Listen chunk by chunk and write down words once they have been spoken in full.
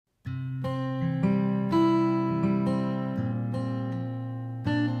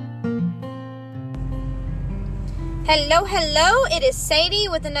Hello, it is Sadie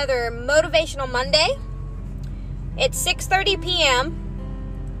with another Motivational Monday. It's 6:30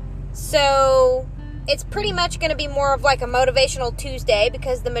 p.m., so it's pretty much going to be more of like a Motivational Tuesday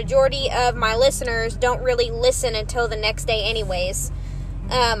because the majority of my listeners don't really listen until the next day anyways.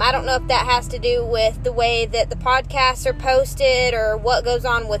 I don't know if that has to do with the way that the podcasts are posted or what goes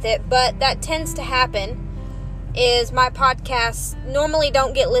on with it, but that tends to happen, is my podcasts normally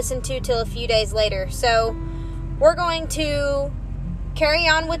don't get listened to till a few days later. So we're going to carry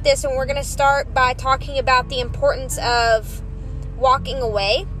on with this, and we're going to start by talking about the importance of walking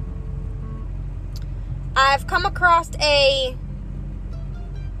away. I've come across a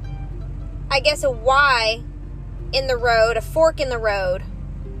Y in the road, a fork in the road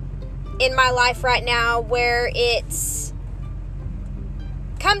in my life right now, where it's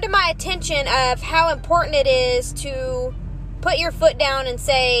come to my attention of how important it is to put your foot down and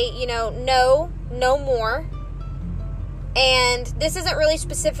say, no more. And this isn't really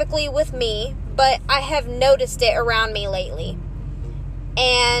specifically with me, but I have noticed it around me lately.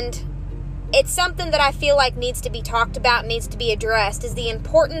 And it's something that I feel like needs to be talked about, needs to be addressed, is the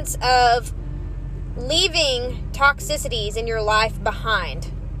importance of leaving toxicities in your life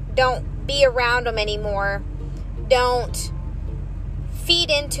behind. Don't be around them anymore. Don't feed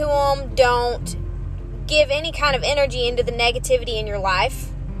into them. Don't give any kind of energy into the negativity in your life.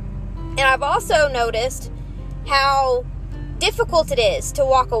 And I've also noticed how difficult it is to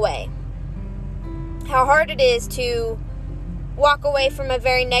walk away. How hard it is to walk away from a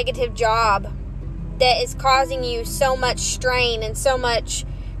very negative job that is causing you so much strain and so much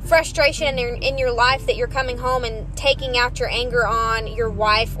frustration in your life that you're coming home and taking out your anger on your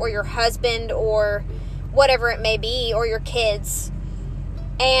wife or your husband or whatever it may be, or your kids.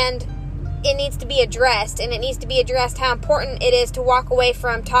 And it needs to be addressed, and it needs to be addressed how important it is to walk away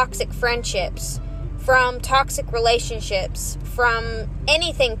from toxic friendships, from toxic relationships, from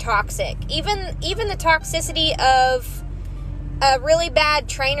anything toxic, even the toxicity of a really bad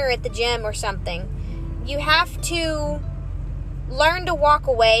trainer at the gym or something. You have to learn to walk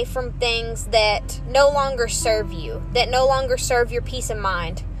away from things that no longer serve you, that no longer serve your peace of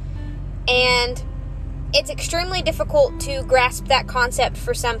mind. And it's extremely difficult to grasp that concept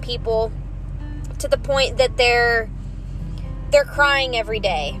for some people, to the point that they're crying every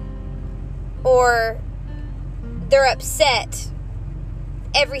day, or they're upset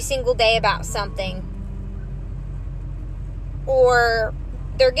every single day about something, or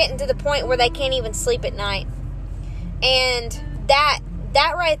they're getting to the point where they can't even sleep at night. And that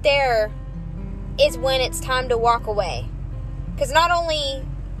right there is when it's time to walk away. Because not only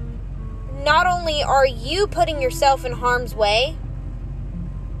are you putting yourself in harm's way,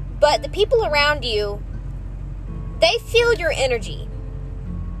 but the people around you, they feel your energy.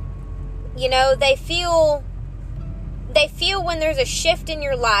 They feel when there's a shift in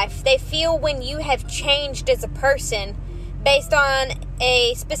your life. They feel when you have changed as a person based on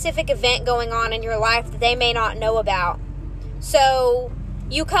a specific event going on in your life that they may not know about. So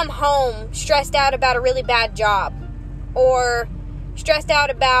you come home stressed out about a really bad job, or stressed out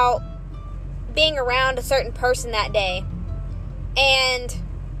about being around a certain person that day, and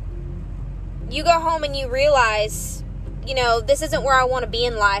you go home and you realize, this isn't where I want to be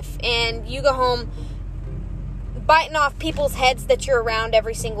in life, and you go home biting off people's heads that you're around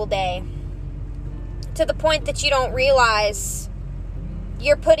every single day, to the point that you don't realize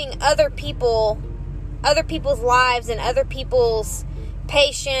you're putting other people's lives and other people's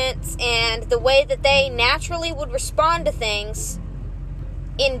patience and the way that they naturally would respond to things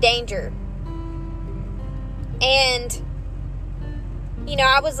in danger. And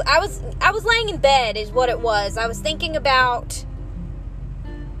I was laying in bed is what it was. I was thinking about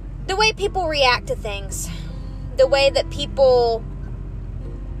the way people react to things, the way that people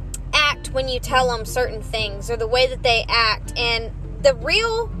act when you tell them certain things, or the way that they act. And the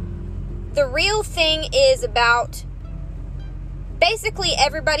real thing is about basically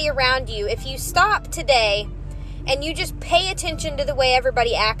everybody around you. If you stop today and you just pay attention to the way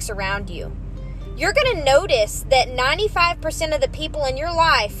everybody acts around you, you're going to notice that 95% of the people in your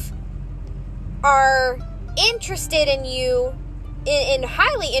life are interested in you, and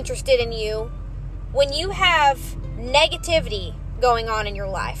highly interested in you, when you have negativity going on in your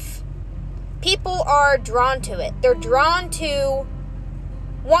life. People are drawn to it. They're drawn to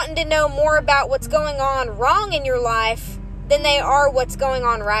wanting to know more about what's going on wrong in your life than they are what's going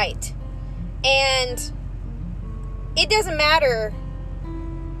on right. And it doesn't matter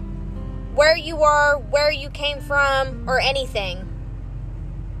where you are, where you came from, or anything.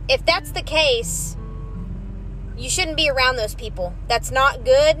 If that's the case, you shouldn't be around those people. That's not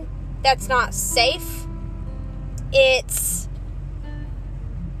good. That's not safe. it's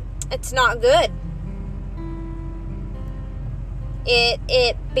not good.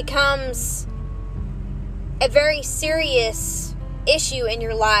 It becomes a very serious issue in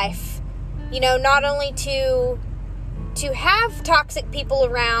your life. Not only to have toxic people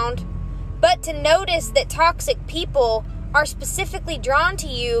around, but to notice that toxic people are specifically drawn to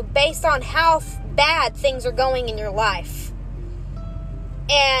you based on how bad things are going in your life.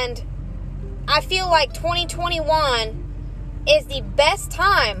 And I feel like 2021 is the best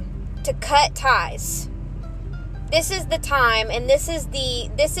time to cut ties. This is the time, and this is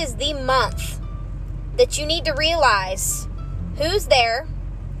the month that you need to realize who's there,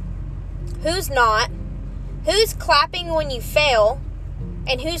 who's not, who's clapping when you fail,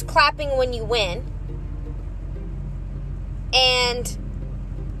 and who's clapping when you win. And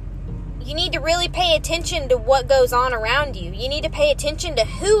you need to really pay attention to what goes on around you. You need to pay attention to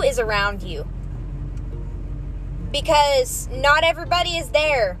who is around you. Because not everybody is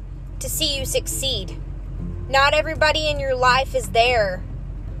there to see you succeed. Not everybody in your life is there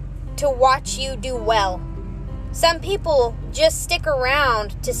to watch you do well. Some people just stick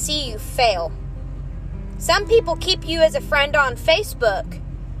around to see you fail. Some people keep you as a friend on Facebook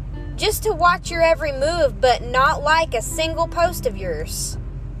just to watch your every move but not like a single post of yours.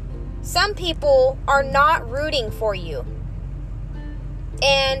 Some people are not rooting for you.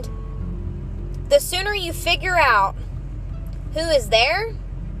 And the sooner you figure out who is there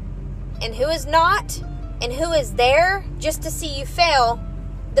and who is not, and who is there just to see you fail,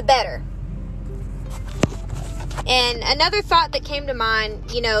 the better. And another thought that came to mind,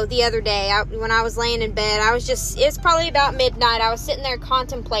 the other day, when I was laying in bed, it's probably about midnight, I was sitting there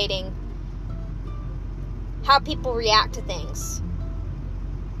contemplating how people react to things.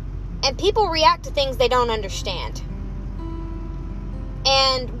 And people react to things they don't understand.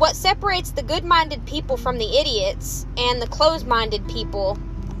 And what separates the good-minded people from the idiots and the closed-minded people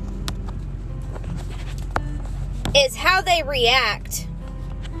is how they react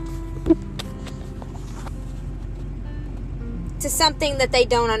to something that they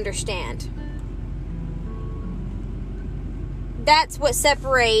don't understand. That's what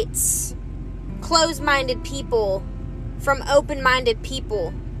separates closed-minded people from open-minded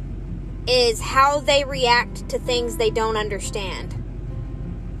people, is how they react to things they don't understand.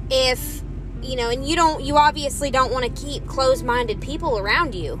 If, and you obviously don't want to keep closed-minded people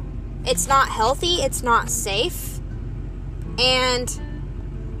around you. It's not healthy, it's not safe. And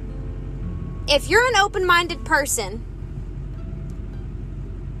if you're an open-minded person,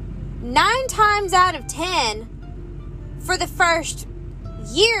 9 times out of 10, for the first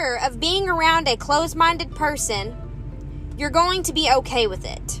year of being around a closed-minded person, you're going to be okay with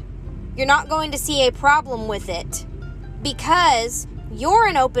it. You're not going to see a problem with it because you're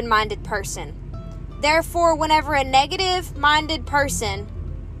an open-minded person. Therefore, whenever a negative-minded person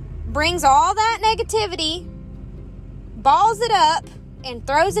brings all that negativity, balls it up, and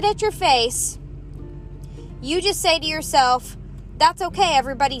throws it at your face, you just say to yourself, that's okay,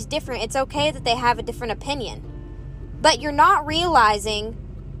 everybody's different. It's okay that they have a different opinion. But you're not realizing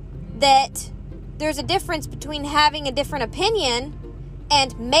that there's a difference between having a different opinion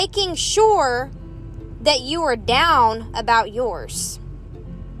and making sure that you are down about yours.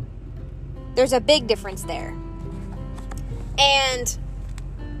 There's a big difference there. And,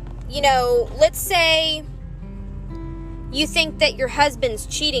 let's say you think that your husband's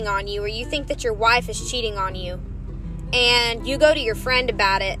cheating on you, or you think that your wife is cheating on you, and you go to your friend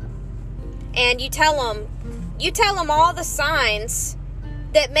about it, and you tell them all the signs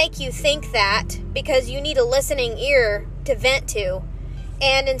that make you think that, because you need a listening ear to vent to.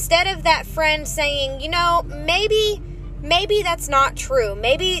 And instead of that friend saying, maybe that's not true,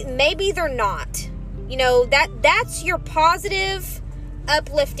 maybe they're not, that's your positive,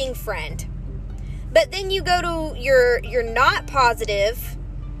 uplifting friend. But then you go to your not positive,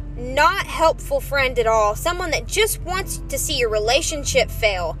 not helpful friend at all, someone that just wants to see your relationship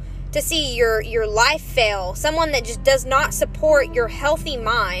fail, to see your life fail, someone that just does not support your healthy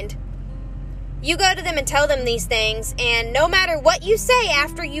mind. You go to them and tell them these things, and no matter what you say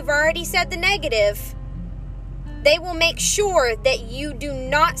after you've already said the negative, they will make sure that you do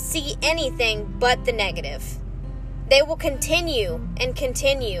not see anything but the negative. They will continue and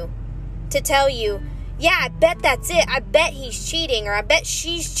continue to tell you, yeah, I bet that's it. I bet he's cheating, or I bet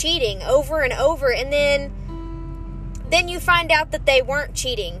she's cheating, over and over. And then you find out that they weren't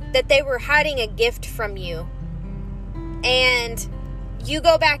cheating, that they were hiding a gift from you. And you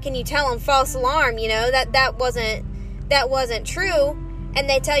go back and you tell them, false alarm, that wasn't true. And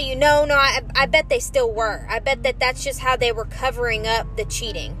they tell you, no, I bet they still were. I bet that's just how they were covering up the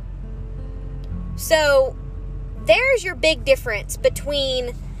cheating. So there's your big difference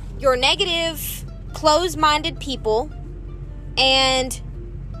between your negative, closed-minded people and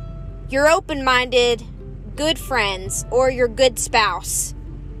your open-minded, good friends or your good spouse.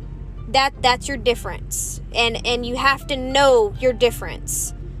 That's your difference. And you have to know your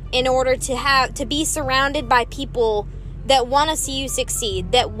difference in order to be surrounded by people that want to see you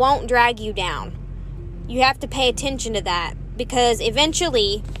succeed, that won't drag you down. You have to pay attention to that, because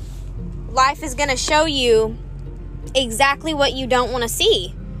eventually life is going to show you exactly what you don't want to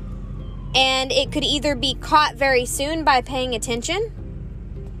see. And it could either be caught very soon by paying attention,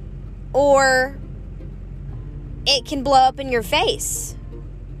 or it can blow up in your face.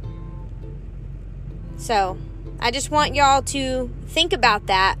 So, I just want y'all to think about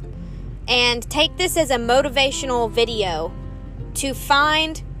that and take this as a motivational video to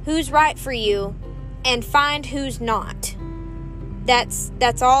find who's right for you and find who's not.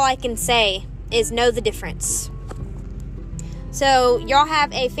 That's all I can say, is know the difference. So, y'all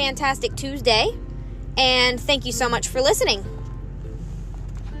have a fantastic Tuesday, and thank you so much for listening.